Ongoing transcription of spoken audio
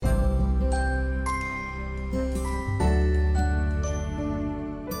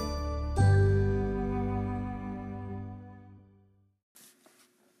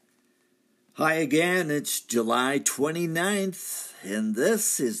Hi again, it's July 29th, and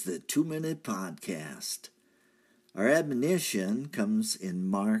this is the 2-Minute Podcast. Our admonition comes in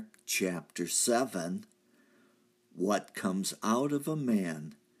Mark chapter 7. What comes out of a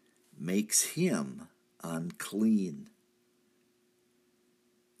man makes him unclean.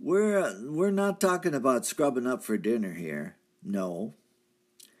 We're not talking about scrubbing up for dinner here. No.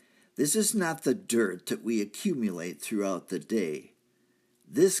 This is not the dirt that we accumulate throughout the day.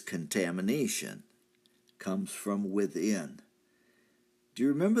 This contamination comes from within. Do you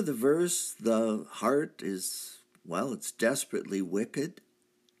remember the verse, the heart is, it's desperately wicked?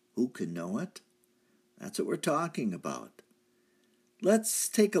 Who can know it? That's what we're talking about. Let's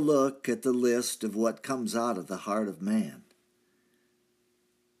take a look at the list of what comes out of the heart of man.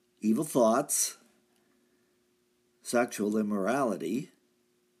 Evil thoughts, sexual immorality,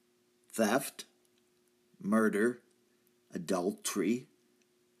 theft, murder, adultery,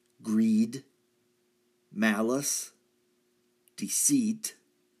 greed, malice, deceit,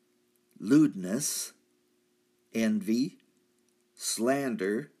 lewdness, envy,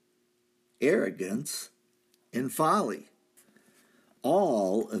 slander, arrogance, and folly.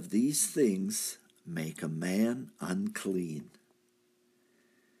 All of these things make a man unclean.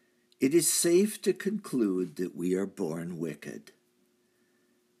 It is safe to conclude that we are born wicked.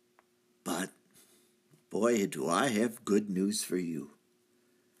 But, boy, do I have good news for you.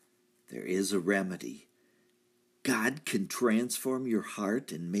 There is a remedy. God can transform your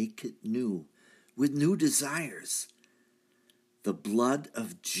heart and make it new, with new desires. The blood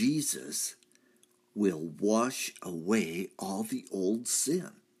of Jesus will wash away all the old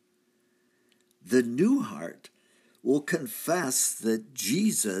sin. The new heart will confess that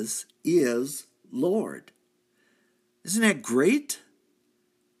Jesus is Lord. Isn't that great?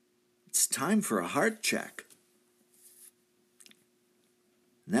 It's time for a heart check.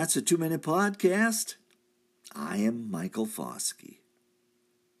 And that's a 2-Minute Podcast. I am Michael Foskey.